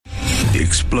The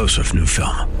explosive new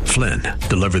film, Flynn,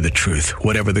 deliver the truth,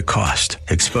 whatever the cost,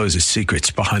 exposes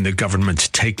secrets behind the government's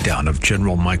takedown of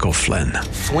General Michael Flynn.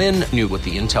 Flynn knew what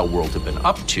the intel world had been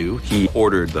up to. He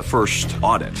ordered the first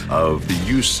audit of the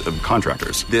use of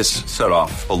contractors. This set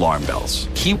off alarm bells.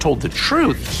 He told the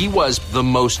truth. He was the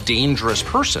most dangerous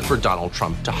person for Donald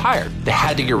Trump to hire. They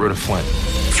had to get rid of Flynn.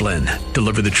 Flynn,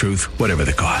 deliver the truth, whatever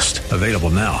the cost. Available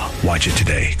now. Watch it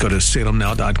today. Go to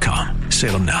salemnow.com.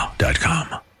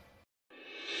 salemnow.com.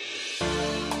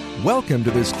 Welcome to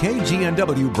this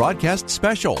KGNW broadcast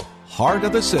special, Heart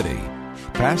of the City.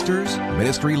 Pastors,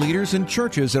 ministry leaders, and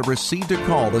churches have received a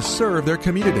call to serve their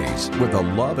communities with the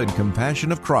love and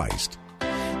compassion of Christ.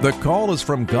 The call is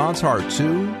from God's heart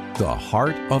to the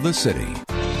heart of the city.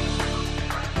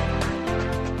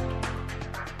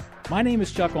 My name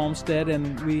is Chuck Olmstead,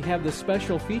 and we have this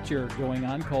special feature going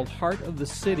on called Heart of the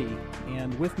City.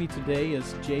 And with me today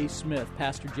is Jay Smith,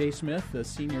 Pastor Jay Smith, the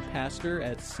senior pastor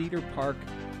at Cedar Park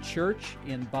Church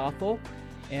in Bothell.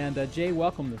 And Jay,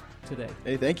 welcome today.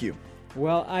 Hey, thank you.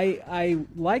 Well, I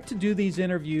like to do these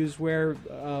interviews where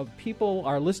people,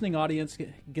 our listening audience,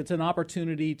 gets an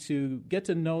opportunity to get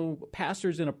to know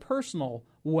pastors in a personal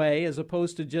way, as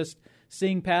opposed to just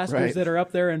seeing pastors that are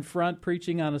up there in front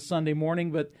preaching on a Sunday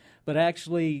morning, but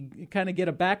actually kind of get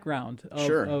a background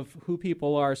of who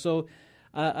people are. So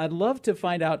I'd love to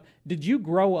find out, did you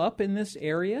grow up in this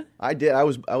area? I did. I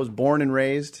was born and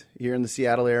raised here in the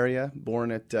Seattle area,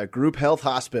 born at Group Health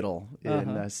Hospital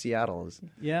in Seattle.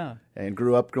 Yeah. And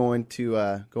grew up going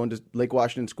to Lake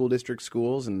Washington School District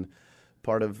schools and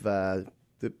part of the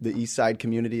east side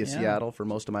community of Seattle for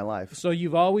most of my life. So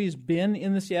you've always been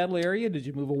in the Seattle area? Did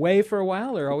you move away for a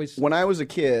while or always? When I was a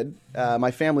kid,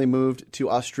 my family moved to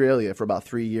Australia for about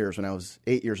 3 years when I was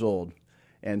 8 years old.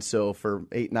 And so for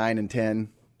 8, 9, and 10,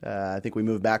 I think we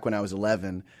moved back when I was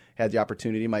 11, had the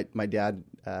opportunity. My dad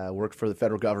worked for the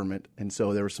federal government, and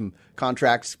so there were some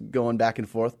contracts going back and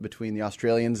forth between the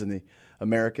Australians and the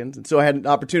Americans. And so I had an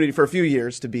opportunity for a few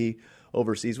years to be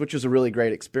overseas, which was a really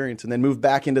great experience, and then moved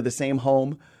back into the same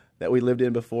home that we lived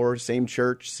in before, same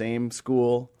church, same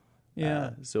school.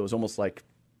 Yeah. So it was almost like,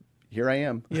 here I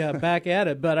am. Yeah, back at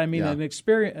it. But I mean, an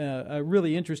experience, a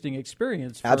really interesting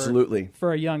experience. Absolutely.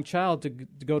 For a young child to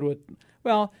go to a.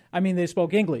 Well, I mean, they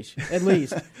spoke English, at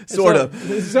least. Sort of.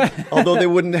 Although they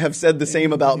wouldn't have said the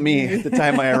same about me at the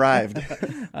time I arrived.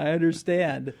 I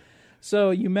understand. So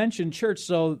you mentioned church.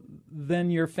 So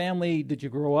then your family, did you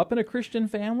grow up in a Christian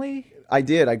family? I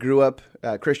did. I grew up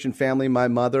a Christian family. My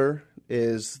mother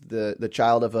is the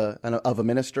child of a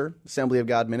minister, Assembly of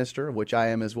God minister, of which I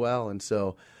am as well. And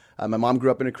so my mom grew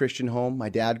up in a Christian home. My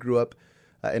dad grew up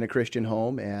in a Christian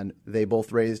home, and they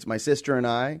both raised my sister and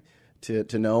I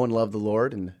to know and love the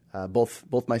Lord. And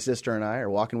both my sister and I are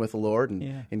walking with the Lord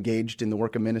and engaged in the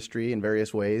work of ministry in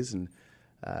various ways. And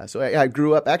so I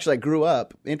grew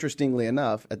up, interestingly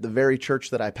enough, at the very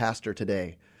church that I pastor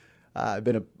today.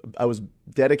 I was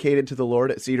dedicated to the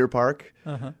Lord at Cedar Park,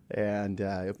 and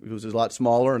it was a lot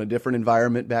smaller and a different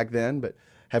environment back then, but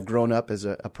have grown up as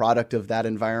a product of that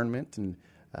environment and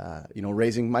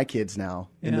raising my kids now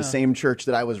in the same church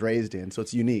that I was raised in. So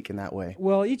it's unique in that way.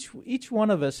 Well, each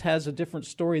one of us has a different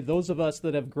story. Those of us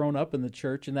that have grown up in the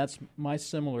church, and that's my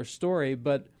similar story.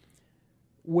 But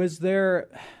was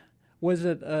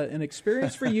it an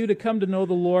experience for you to come to know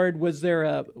the Lord? Was there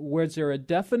a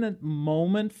definite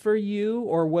moment for you,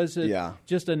 or was it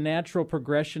just a natural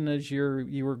progression as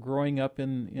you were growing up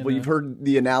in Well, you've heard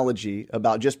the analogy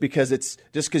about just because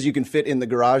you can fit in the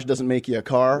garage doesn't make you a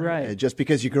car. Right. Just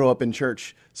because you grow up in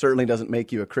church certainly doesn't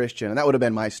make you a Christian. And that would have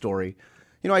been my story.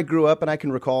 I grew up, and I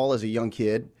can recall as a young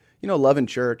kid, loving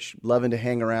church, loving to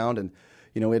hang around, and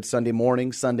we had Sunday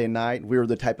morning, Sunday night. We were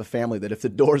the type of family that if the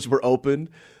doors were open,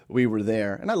 we were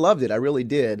there. And I loved it. I really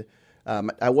did.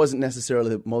 I wasn't necessarily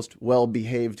the most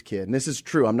well-behaved kid. And this is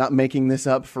true. I'm not making this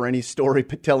up for any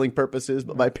story-telling purposes,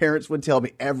 but my parents would tell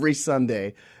me every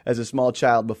Sunday as a small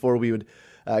child before we would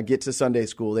get to Sunday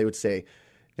school, they would say,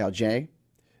 "Now, Jay,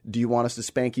 do you want us to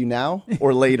spank you now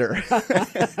or later?"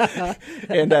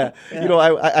 And,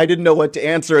 I didn't know what to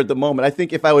answer at the moment. I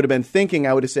think if I would have been thinking,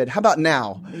 I would have said, "How about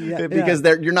now?" Because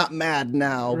you're not mad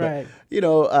now. Right.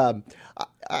 But,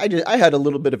 I had a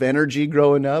little bit of energy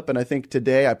growing up, and I think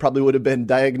today I probably would have been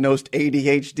diagnosed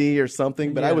ADHD or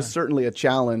something, but I was certainly a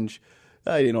challenge,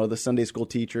 the Sunday school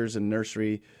teachers and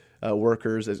nursery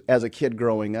workers as a kid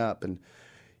growing up. And,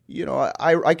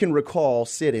 I can recall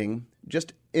sitting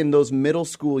just in those middle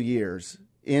school years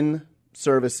in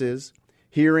services,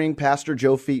 hearing Pastor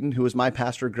Joe Featon, who was my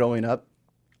pastor growing up,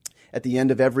 at the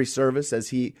end of every service, as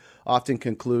he often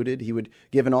concluded, he would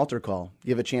give an altar call,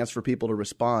 give a chance for people to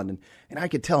respond. And I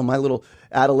could tell my little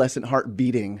adolescent heart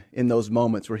beating in those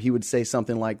moments where he would say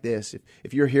something like this: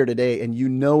 if you're here today and you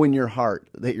know in your heart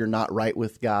that you're not right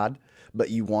with God, but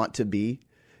you want to be,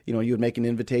 you would make an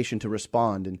invitation to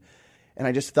respond. And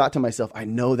I just thought to myself, I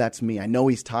know that's me. I know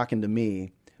he's talking to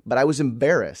me, but I was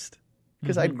embarrassed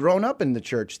because I'd grown up in the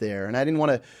church there, and I didn't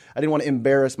want to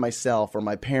embarrass myself or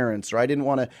my parents, or I didn't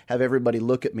want to have everybody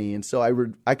look at me. And so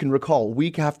I can recall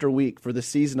week after week for the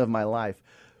season of my life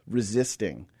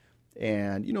resisting.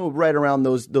 And right around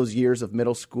those years of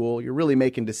middle school, you're really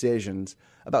making decisions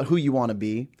about who you want to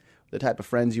be, the type of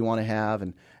friends you want to have.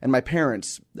 And my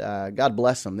parents, God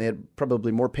bless them, they had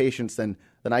probably more patience than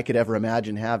I could ever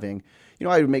imagine having.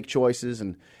 I would make choices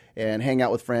and hang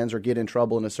out with friends or get in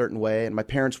trouble in a certain way, and my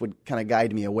parents would kind of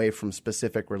guide me away from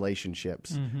specific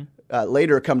relationships.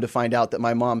 Later, come to find out that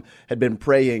my mom had been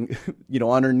praying,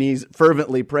 on her knees,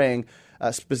 fervently praying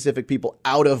specific people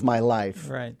out of my life.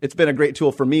 Right. It's been a great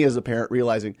tool for me as a parent,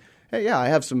 realizing, hey, yeah, I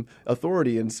have some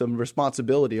authority and some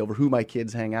responsibility over who my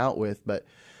kids hang out with, but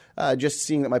just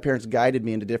seeing that my parents guided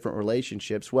me into different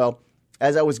relationships. Well,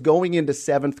 as I was going into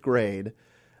 7th grade,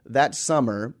 that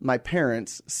summer, my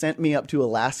parents sent me up to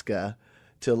Alaska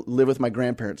to live with my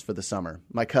grandparents for the summer.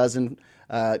 My cousin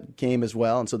came as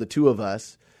well, and so the two of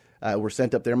us were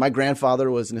sent up there. My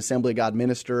grandfather was an Assembly of God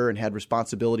minister and had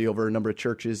responsibility over a number of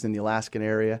churches in the Alaskan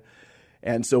area.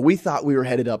 And so we thought we were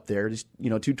headed up there, just,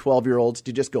 two 12-year-olds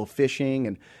to just go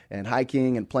fishing and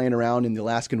hiking and playing around in the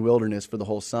Alaskan wilderness for the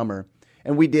whole summer.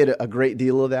 And we did a great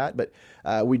deal of that, but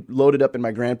we loaded up in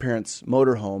my grandparents'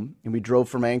 motorhome, and we drove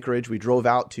from Anchorage. We drove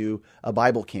out to a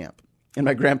Bible camp. And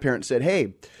my grandparents said,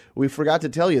 hey, we forgot to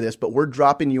tell you this, but we're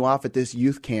dropping you off at this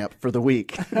youth camp for the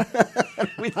week.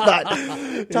 We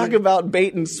thought, talk about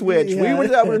bait and switch. Yeah. We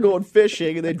thought we were going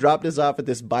fishing, and they dropped us off at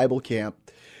this Bible camp.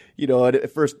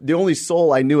 At first, the only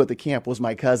soul I knew at the camp was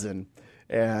my cousin.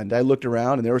 And I looked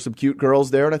around, and there were some cute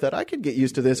girls there, and I thought I could get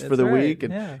used to this for the week.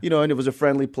 And and it was a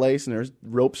friendly place, and there's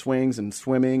rope swings and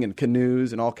swimming and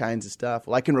canoes and all kinds of stuff.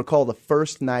 Well, I can recall the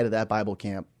first night of that Bible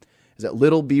camp. It was at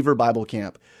Little Beaver Bible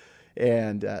Camp,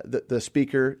 and the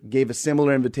speaker gave a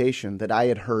similar invitation that I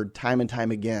had heard time and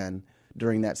time again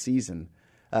during that season.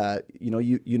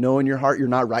 You know in your heart you're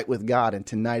not right with God, and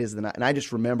tonight is the night. And I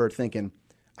just remember thinking,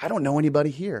 I don't know anybody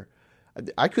here.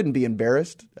 I couldn't be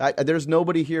embarrassed. There's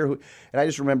nobody here who, and I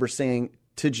just remember saying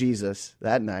to Jesus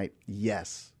that night,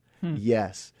 yes,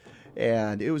 yes.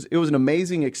 And it was an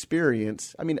amazing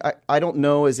experience. I mean, I don't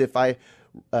know as if I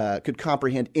could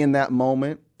comprehend in that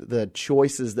moment the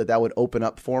choices that would open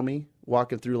up for me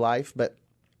walking through life. But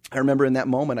I remember in that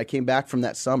moment, I came back from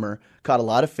that summer, caught a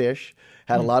lot of fish,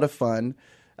 had a lot of fun.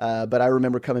 But I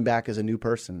remember coming back as a new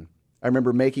person. I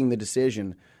remember making the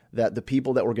decision that the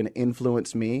people that were going to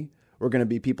influence me were going to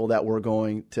be people that were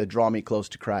going to draw me close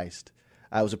to Christ.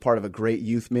 I was a part of a great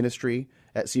youth ministry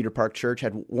at Cedar Park Church,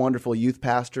 had wonderful youth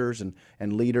pastors and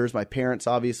leaders. My parents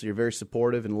obviously are very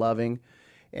supportive and loving,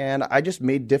 and I just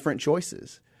made different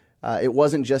choices. It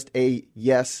wasn't just a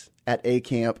yes at a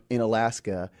camp in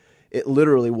Alaska. It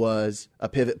literally was a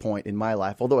pivot point in my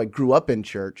life. Although I grew up in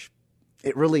church,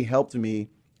 it really helped me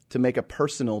to make a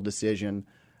personal decision.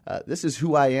 This is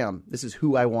who I am. This is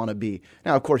who I want to be.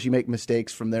 Now, of course, you make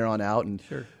mistakes from there on out, and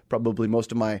probably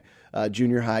most of my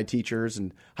junior high teachers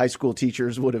and high school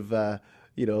teachers would have,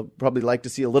 probably liked to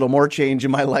see a little more change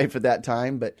in my life at that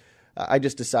time. But I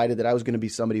just decided that I was going to be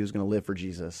somebody who was going to live for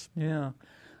Jesus. Yeah.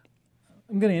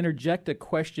 I'm going to interject a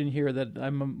question here that I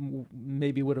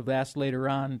maybe would have asked later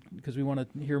on because we want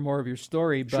to hear more of your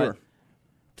story. But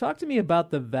talk to me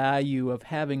about the value of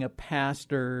having a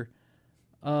pastor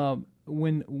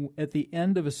when at the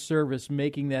end of a service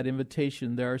making that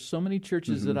invitation. There are so many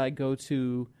churches that I go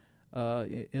to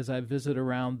as I visit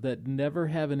around that never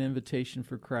have an invitation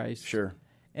for Christ. Sure.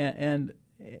 And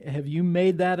have you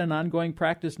made that an ongoing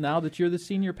practice now that you're the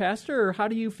senior pastor, or how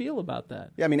do you feel about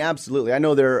that? Yeah, I mean, absolutely. I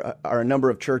know there are a number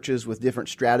of churches with different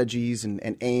strategies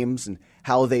and aims and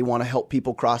how they want to help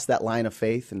people cross that line of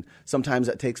faith. And sometimes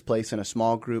that takes place in a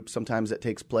small group. Sometimes that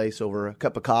takes place over a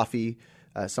cup of coffee.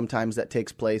 Sometimes that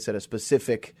takes place at a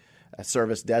specific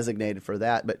service designated for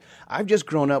that. But I've just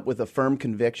grown up with a firm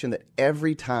conviction that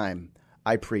every time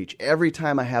I preach, every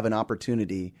time I have an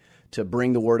opportunity to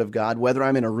bring the Word of God, whether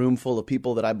I'm in a room full of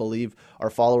people that I believe are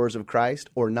followers of Christ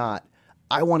or not,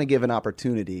 I want to give an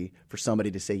opportunity for somebody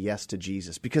to say yes to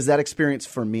Jesus. Because that experience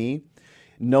for me,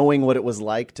 knowing what it was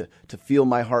like to feel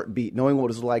my heart beat, knowing what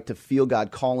it was like to feel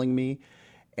God calling me,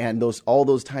 and all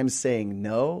those times saying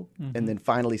no, and then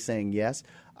finally saying yes,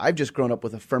 I've just grown up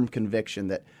with a firm conviction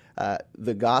that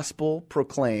the gospel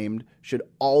proclaimed should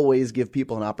always give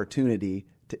people an opportunity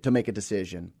to make a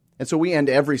decision. And so we end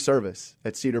every service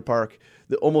at Cedar Park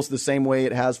almost the same way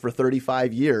it has for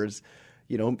 35 years,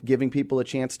 giving people a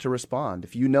chance to respond.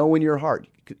 If you know in your heart,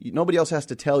 nobody else has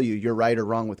to tell you you're right or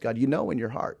wrong with God. You know in your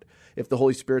heart if the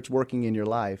Holy Spirit's working in your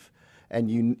life and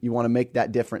you want to make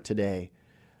that different today.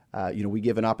 We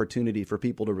give an opportunity for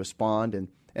people to respond. And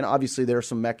obviously there are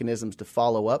some mechanisms to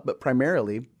follow up, but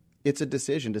primarily it's a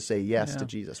decision to say yes to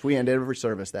Jesus. We end every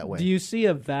service that way. Do you see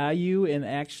a value in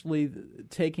actually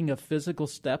taking a physical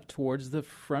step towards the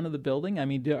front of the building? I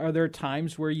mean, are there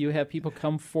times where you have people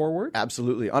come forward?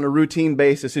 Absolutely. On a routine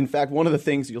basis. In fact, one of the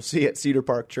things you'll see at Cedar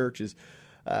Park Church is,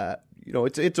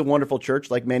 it's a wonderful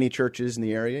church like many churches in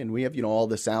the area. And we have, all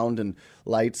the sound and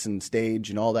lights and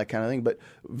stage and all that kind of thing. But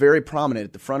very prominent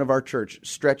at the front of our church,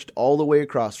 stretched all the way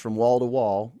across from wall to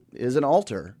wall, is an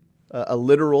altar. A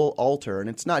literal altar, and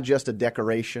it's not just a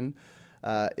decoration.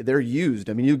 They're used.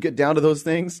 I mean, you get down to those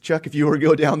things, Chuck, if you were to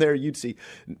go down there, you'd see,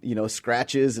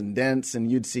 scratches and dents, and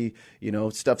you'd see,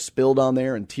 stuff spilled on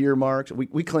there and tear marks.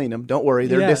 We clean them. Don't worry.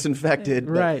 They're disinfected.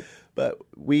 Right. But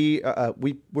we're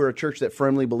a church that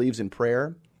firmly believes in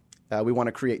prayer. We want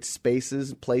to create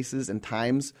spaces, places, and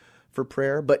times for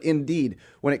prayer. But indeed,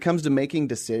 when it comes to making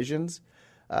decisions,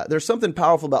 there's something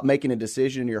powerful about making a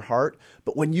decision in your heart.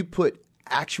 But when you put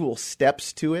actual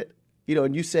steps to it,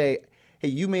 and you say, hey,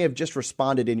 you may have just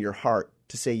responded in your heart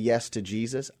to say yes to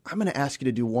Jesus. I'm going to ask you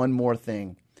to do one more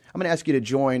thing. I'm going to ask you to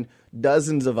join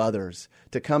dozens of others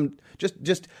to come,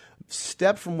 just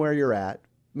step from where you're at,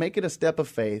 make it a step of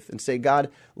faith and say, God,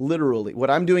 literally,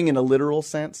 what I'm doing in a literal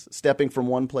sense, stepping from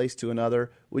one place to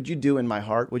another, would you do in my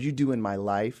heart? Would you do in my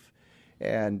life?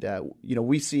 And,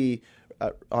 we see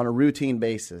on a routine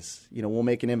basis, we'll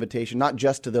make an invitation, not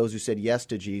just to those who said yes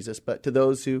to Jesus, but to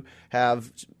those who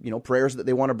have, prayers that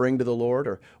they want to bring to the Lord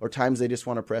or times they just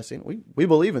want to press in. We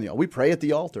believe in the altar. We pray at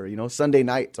the altar, Sunday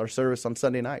nights, our service on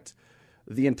Sunday nights.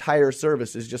 The entire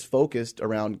service is just focused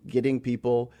around getting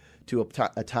people to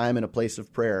a time and a place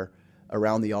of prayer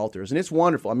around the altars. And it's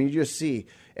wonderful. I mean, you just see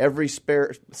every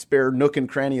spare nook and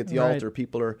cranny at the altar,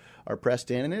 people are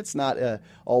pressed in. And it's not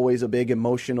always a big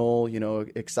emotional,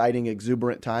 exciting,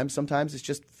 exuberant time. Sometimes it's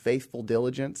just faithful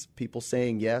diligence, people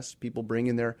saying yes, people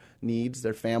bringing their needs,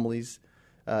 their families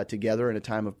together in a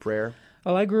time of prayer.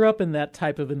 Well, I grew up in that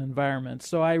type of an environment,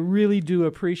 so I really do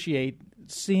appreciate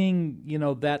seeing,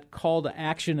 that call to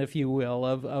action, if you will,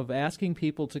 of asking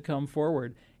people to come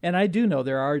forward. And I do know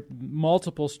there are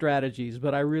multiple strategies,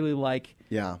 but I really like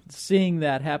seeing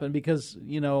that happen because,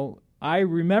 I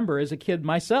remember as a kid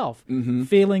myself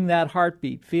feeling that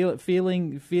heartbeat,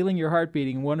 feeling your heart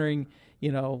beating, wondering,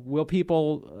 what will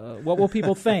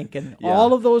people think? And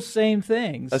all of those same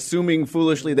things. Assuming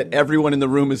foolishly that everyone in the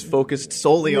room is focused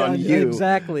solely on you.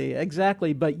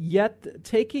 Exactly. But yet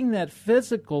taking that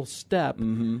physical step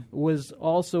was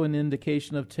also an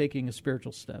indication of taking a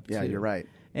spiritual step. Yeah, too. you're right.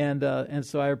 And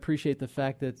so I appreciate the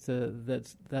fact that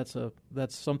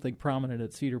that's something prominent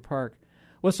at Cedar Park.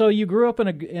 Well, so you grew up in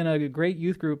a great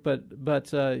youth group,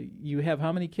 but you have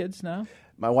how many kids now?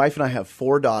 My wife and I have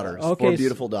 4 daughters, 4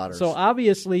 beautiful daughters. So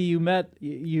obviously you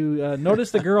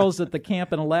noticed the girls at the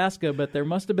camp in Alaska, but there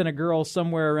must have been a girl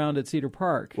somewhere around at Cedar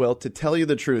Park. Well, to tell you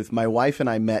the truth, my wife and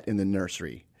I met in the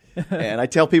nursery. And I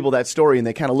tell people that story, and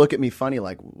they kind of look at me funny,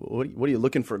 like, what are you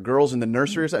looking for, girls in the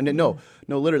nursery or something? No,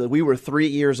 literally, we were 3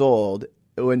 years old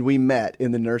when we met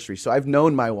in the nursery. So I've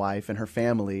known my wife and her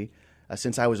family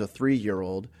since I was a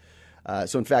 3-year-old.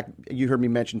 So in fact, you heard me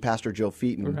mention Pastor Joe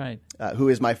Featon, right. Who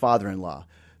is my father-in-law.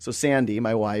 So Sandy,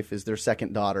 my wife, is their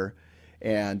second daughter,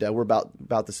 and we're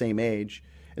about the same age.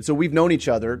 And so we've known each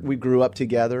other. We grew up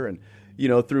together, and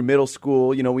through middle school,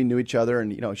 we knew each other,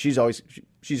 and she's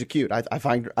cute. I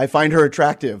find her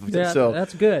attractive. Yeah, so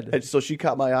that's good. And so she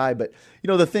caught my eye. But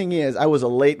the thing is, I was a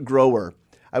late grower.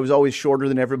 I was always shorter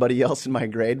than everybody else in my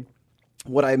grade.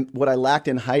 What I lacked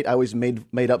in height, I always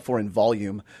made up for in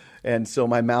volume, and so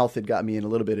my mouth had got me in a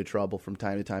little bit of trouble from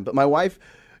time to time. But my wife,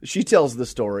 she tells the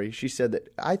story. She said that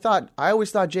I always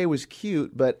thought Jay was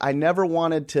cute, but I never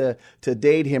wanted to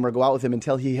date him or go out with him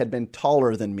until he had been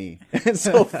taller than me. And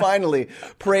so finally,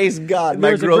 praise God,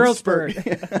 my growth spurt.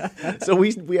 So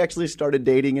we actually started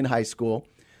dating in high school,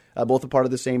 both a part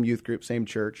of the same youth group, same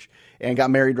church, and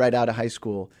got married right out of high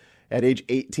school at age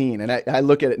 18. And I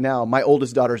look at it now. My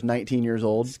oldest daughter's 19 years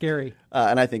old. Scary.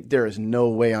 And I think there is no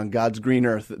way on God's green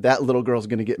earth that little girl's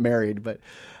going to get married. But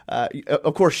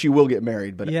of course she will get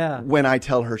married. But when I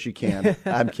tell her she can,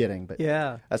 I'm kidding. But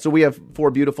so we have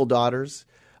 4 beautiful daughters.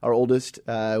 Our oldest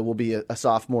will be a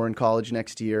sophomore in college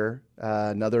next year.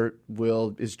 Another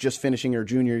is just finishing her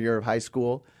junior year of high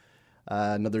school.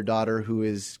 another daughter who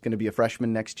is going to be a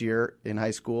freshman next year in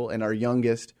high school, and our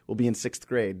youngest will be in 6th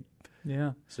grade.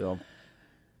 Yeah.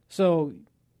 So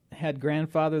had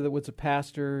grandfather that was a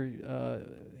pastor,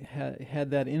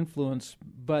 had that influence,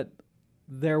 but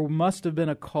there must have been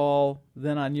a call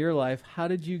then on your life. How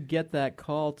did you get that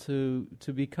call to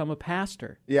become a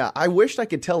pastor? Yeah, I wished I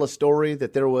could tell a story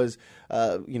that there was,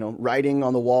 writing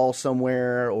on the wall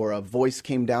somewhere or a voice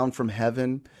came down from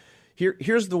heaven.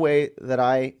 Here's the way that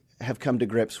I have come to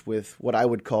grips with what I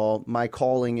would call my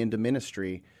calling into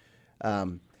ministry.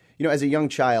 As a young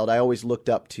child, I always looked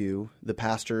up to the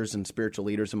pastors and spiritual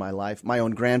leaders in my life. My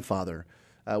own grandfather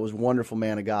was a wonderful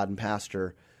man of God and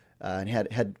pastor, and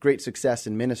had great success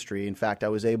in ministry. In fact, I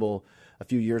was able a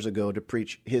few years ago to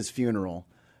preach his funeral,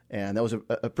 and that was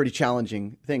a pretty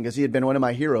challenging thing because he had been one of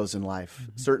my heroes in life,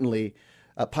 certainly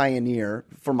a pioneer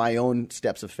for my own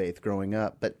steps of faith growing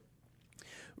up. But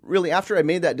really, after I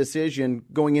made that decision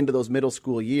going into those middle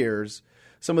school years,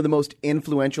 some of the most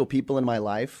influential people in my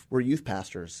life were youth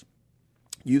pastors,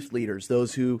 youth leaders,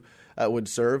 those who would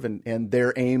serve, and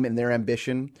their aim and their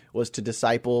ambition was to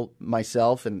disciple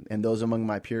myself and those among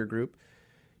my peer group.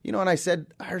 And I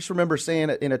just remember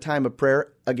saying it in a time of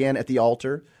prayer, again at the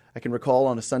altar. I can recall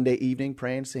on a Sunday evening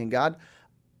praying, saying, God,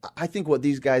 I think what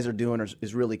these guys are doing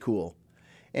is really cool.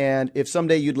 And if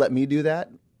someday you'd let me do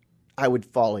that, I would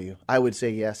follow you. I would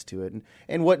say yes to it.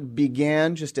 And what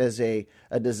began just as a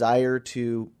desire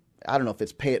to, I don't know if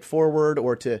it's pay it forward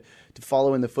or to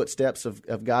follow in the footsteps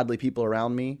of godly people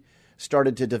around me,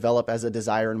 started to develop as a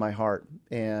desire in my heart.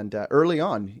 And early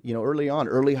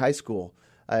high school,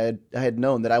 I had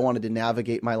known that I wanted to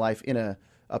navigate my life in a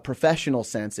professional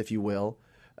sense, if you will,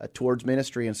 towards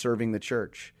ministry and serving the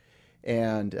church.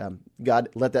 And God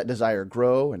let that desire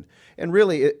grow. And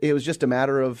really, it was just a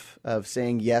matter of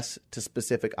saying yes to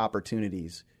specific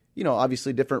opportunities.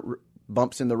 Obviously different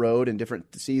bumps in the road and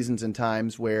different seasons and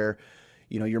times where,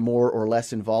 you're more or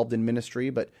less involved in ministry.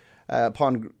 But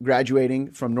upon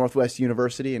graduating from Northwest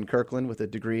University in Kirkland with a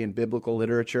degree in biblical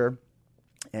literature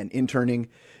and interning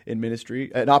in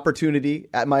ministry, an opportunity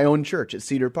at my own church at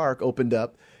Cedar Park opened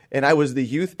up, and I was the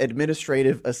youth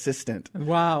administrative assistant.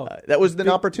 Wow. That was an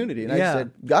opportunity. And I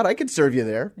said, God, I could serve you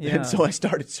there. Yeah. And so I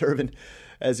started serving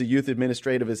as a youth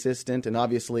administrative assistant, and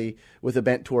obviously with a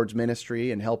bent towards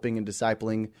ministry and helping and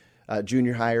discipling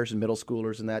junior hires and middle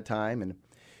schoolers in that time. And,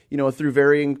 through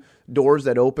varying doors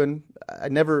that open, I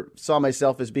never saw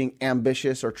myself as being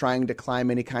ambitious or trying to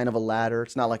climb any kind of a ladder.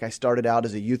 It's not like I started out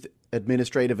as a youth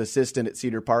administrative assistant at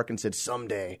Cedar Park and said,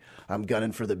 someday I'm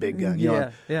gunning for the big gun.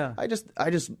 Yeah. I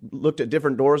just looked at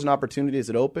different doors and opportunities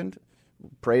that opened.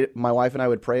 My wife and I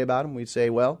would pray about them. We'd say,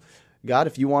 well, God,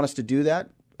 if you want us to do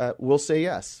that, we'll say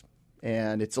yes.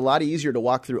 And it's a lot easier to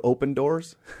walk through open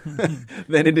doors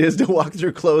than it is to walk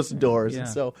through closed doors. Yeah. And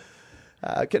so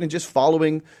kind of just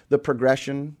following the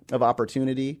progression of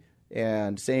opportunity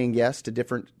and saying yes to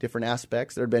different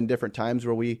aspects. There had been different times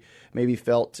where we maybe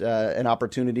felt an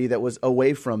opportunity that was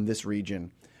away from this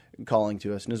region calling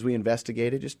to us. And as we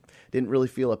investigated, just didn't really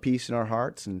feel a peace in our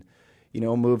hearts, and,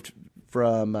 moved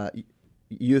from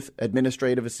youth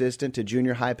administrative assistant to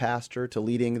junior high pastor to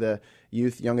leading the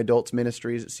youth young adults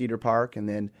ministries at Cedar Park. And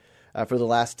then for the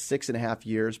last 6.5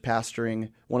 years,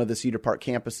 pastoring one of the Cedar Park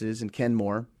campuses in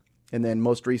Kenmore. And then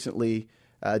most recently,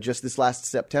 just this last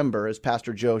September, as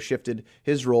Pastor Joe shifted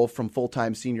his role from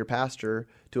full-time senior pastor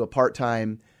to a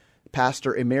part-time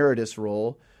pastor emeritus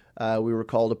role, we were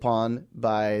called upon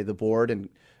by the board and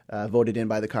voted in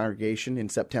by the congregation in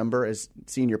September as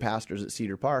senior pastors at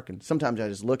Cedar Park. And sometimes I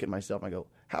just look at myself and I go,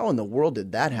 how in the world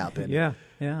did that happen? Yeah.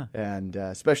 And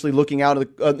especially looking out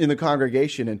in the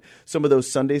congregation and some of those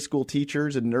Sunday school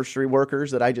teachers and nursery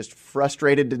workers that I just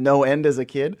frustrated to no end as a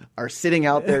kid are sitting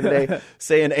out there today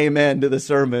saying amen to the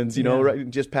sermons, right,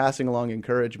 just passing along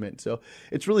encouragement. So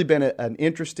it's really been an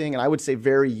interesting and I would say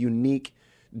very unique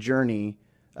journey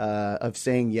of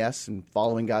saying yes and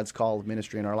following God's call of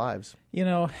ministry in our lives.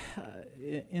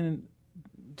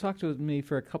 Talk to me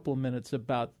for a couple of minutes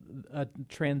about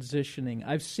transitioning.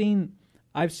 I've seen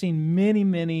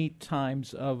many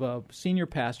times of a senior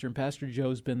pastor, and Pastor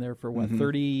Joe's been there for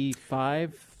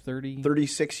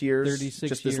 36 years,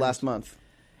 just this last month.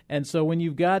 And so when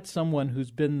you've got someone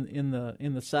who's been in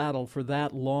the saddle for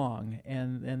that long,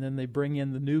 and then they bring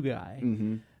in the new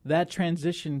guy, that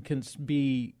transition can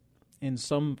be in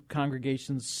some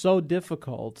congregations so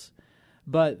difficult.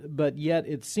 But yet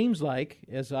it seems like,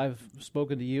 as I've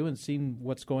spoken to you and seen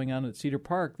what's going on at Cedar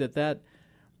Park,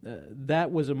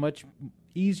 that was a much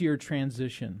easier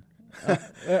transition.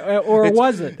 Or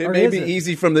was it? It may be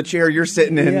easy from the chair you're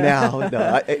sitting in now.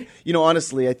 No,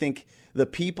 honestly, I think the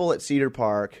people at Cedar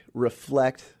Park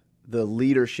reflect the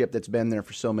leadership that's been there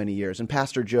for so many years. And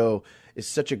Pastor Joe is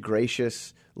such a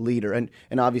gracious leader.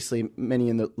 And obviously many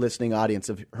in the listening audience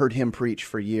have heard him preach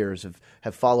for years,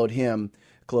 have followed him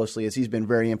closely as he's been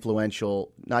very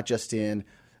influential, not just in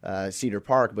Cedar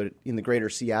Park, but in the greater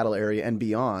Seattle area and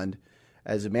beyond,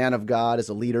 as a man of God, as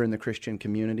a leader in the Christian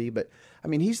community. But, I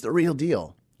mean, he's the real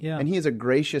deal. Yeah. And he is a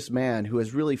gracious man who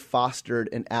has really fostered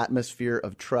an atmosphere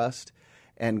of trust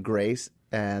and grace.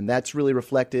 And that's really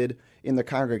reflected in the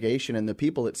congregation and the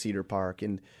people at Cedar Park.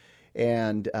 And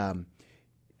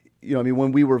you know, I mean,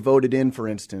 when we were voted in, for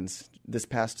instance, this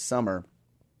past summer,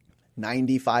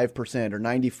 95% or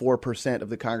 94% of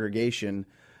the congregation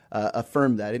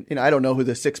affirmed that. And I don't know who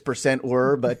the 6%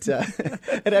 were, but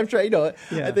and I'm trying,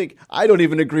 I think I don't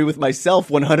even agree with myself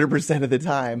 100% of the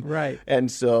time. Right. And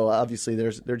so obviously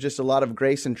there's just a lot of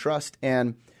grace and trust.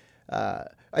 And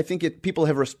I think people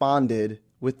have responded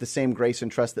with the same grace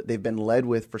and trust that they've been led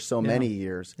with for so many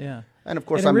years. Yeah. And of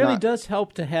course, it really does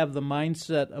help to have the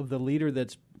mindset of the leader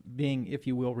that's being, if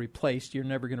you will, replaced. You're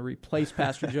never going to replace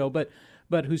Pastor Joe,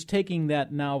 but who's taking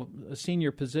that now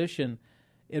senior position.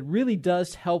 It really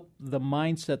does help the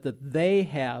mindset that they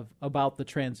have about the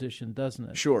transition, doesn't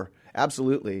it? Sure,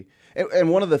 absolutely. And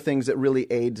one of the things that really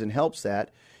aids and helps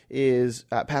that is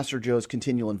Pastor Joe's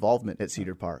continual involvement at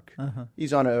Cedar Park. Uh-huh.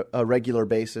 He's on a regular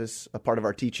basis, a part of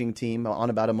our teaching team, on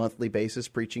about a monthly basis,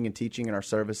 preaching and teaching in our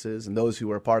services. And those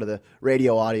who are part of the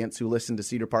radio audience who listen to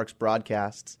Cedar Park's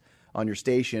broadcasts on your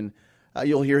station,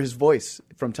 you'll hear his voice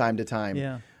from time to time.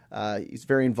 Yeah. He's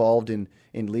very involved in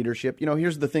leadership. You know,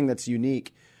 here's the thing that's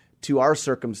unique to our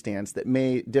circumstance that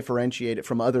may differentiate it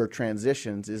from other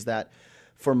transitions is that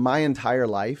for my entire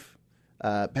life,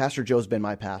 Pastor Joe's been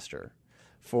my pastor.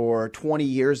 For 20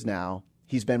 years now,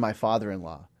 he's been my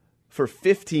father-in-law. For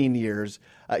 15 years,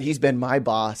 he's been my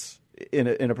boss in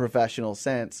a professional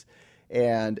sense.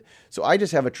 And so I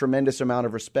just have a tremendous amount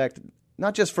of respect,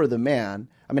 not just for the man.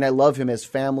 I mean, I love him as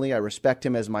family. I respect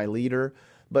him as my leader,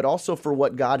 but also for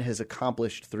what God has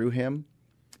accomplished through him.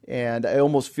 And I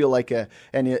almost feel like an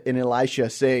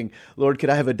Elisha saying, Lord, could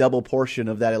I have a double portion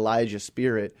of that Elijah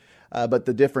spirit? But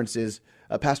the difference is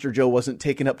Pastor Joe wasn't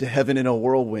taken up to heaven in a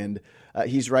whirlwind.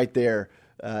 He's right there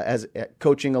as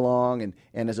coaching along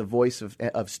and as a voice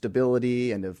of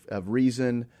stability and of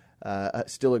reason,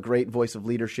 still a great voice of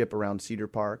leadership around Cedar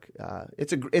Park.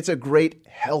 It's a great,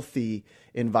 healthy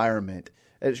environment.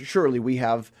 Surely we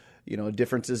have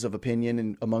differences of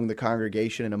opinion among the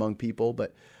congregation and among people,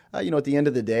 but at the end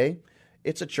of the day,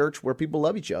 it's a church where people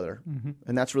love each other,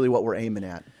 and that's really what we're aiming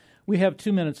at. We have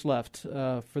 2 minutes left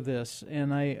for this,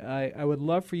 and I would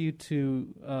love for you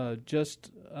to just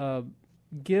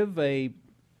give a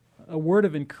word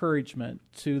of encouragement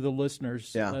to the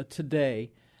listeners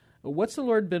today. What's the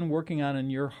Lord been working on in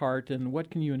your heart, and what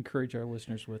can you encourage our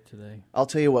listeners with today? I'll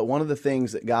tell you what, one of the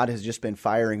things that God has just been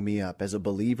firing me up as a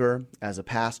believer, as a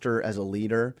pastor, as a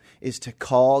leader, is to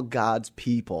call God's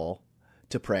people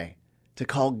to pray, to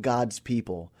call God's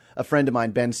people. A friend of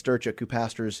mine, Ben Sturchuk, who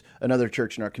pastors another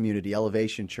church in our community,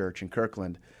 Elevation Church in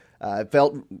Kirkland,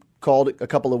 felt called a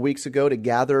couple of weeks ago to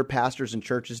gather pastors and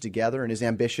churches together, and his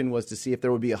ambition was to see if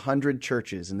there would be 100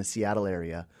 churches in the Seattle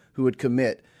area who would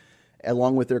commit,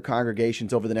 along with their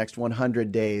congregations over the next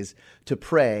 100 days, to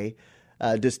pray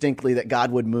distinctly that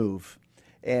God would move.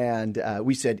 And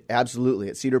we said, absolutely,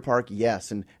 at Cedar Park,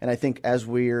 yes. And I think as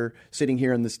we're sitting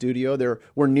here in the studio,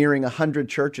 we're nearing 100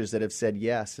 churches that have said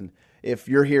yes. And if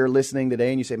you're here listening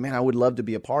today and you say, man, I would love to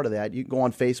be a part of that, you can go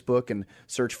on Facebook and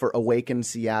search for Awaken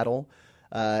Seattle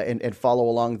and follow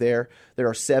along there. There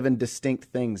are 7 distinct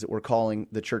things that we're calling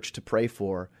the church to pray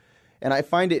for. And I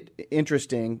find it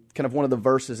interesting, kind of one of the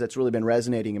verses that's really been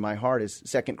resonating in my heart is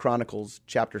 2 Chronicles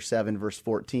chapter 7, verse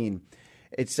 14.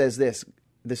 It says this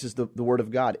is the word of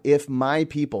God. If my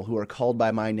people who are called by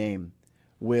my name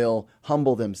will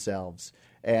humble themselves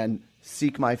and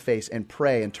seek my face and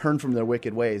pray and turn from their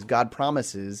wicked ways, God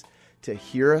promises to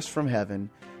hear us from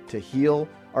heaven, to heal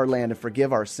our land and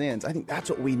forgive our sins. I think that's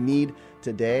what we need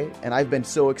today. And I've been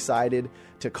so excited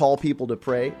to call people to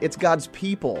pray. It's God's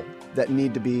people that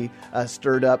need to be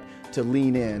stirred up to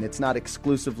lean in. It's not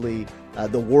exclusively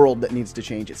the world that needs to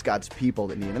change. It's God's people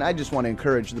that need. And I just want to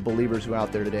encourage the believers who are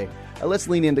out there today. Let's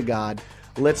lean into God.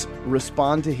 Let's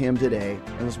respond to Him today,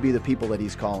 and let's be the people that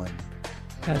He's calling.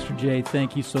 Pastor Jay,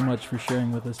 thank you so much for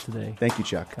sharing with us today. Thank you,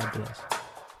 Chuck. God bless.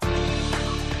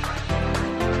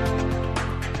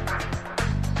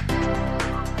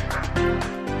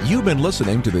 You've been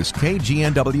listening to this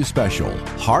KGNW special,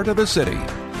 Heart of the City.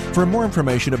 For more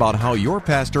information about how your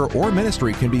pastor or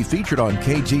ministry can be featured on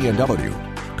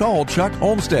KGNW, call Chuck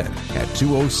Olmstead at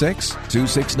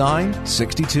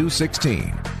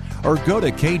 206-269-6216 or go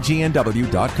to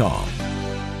kgnw.com.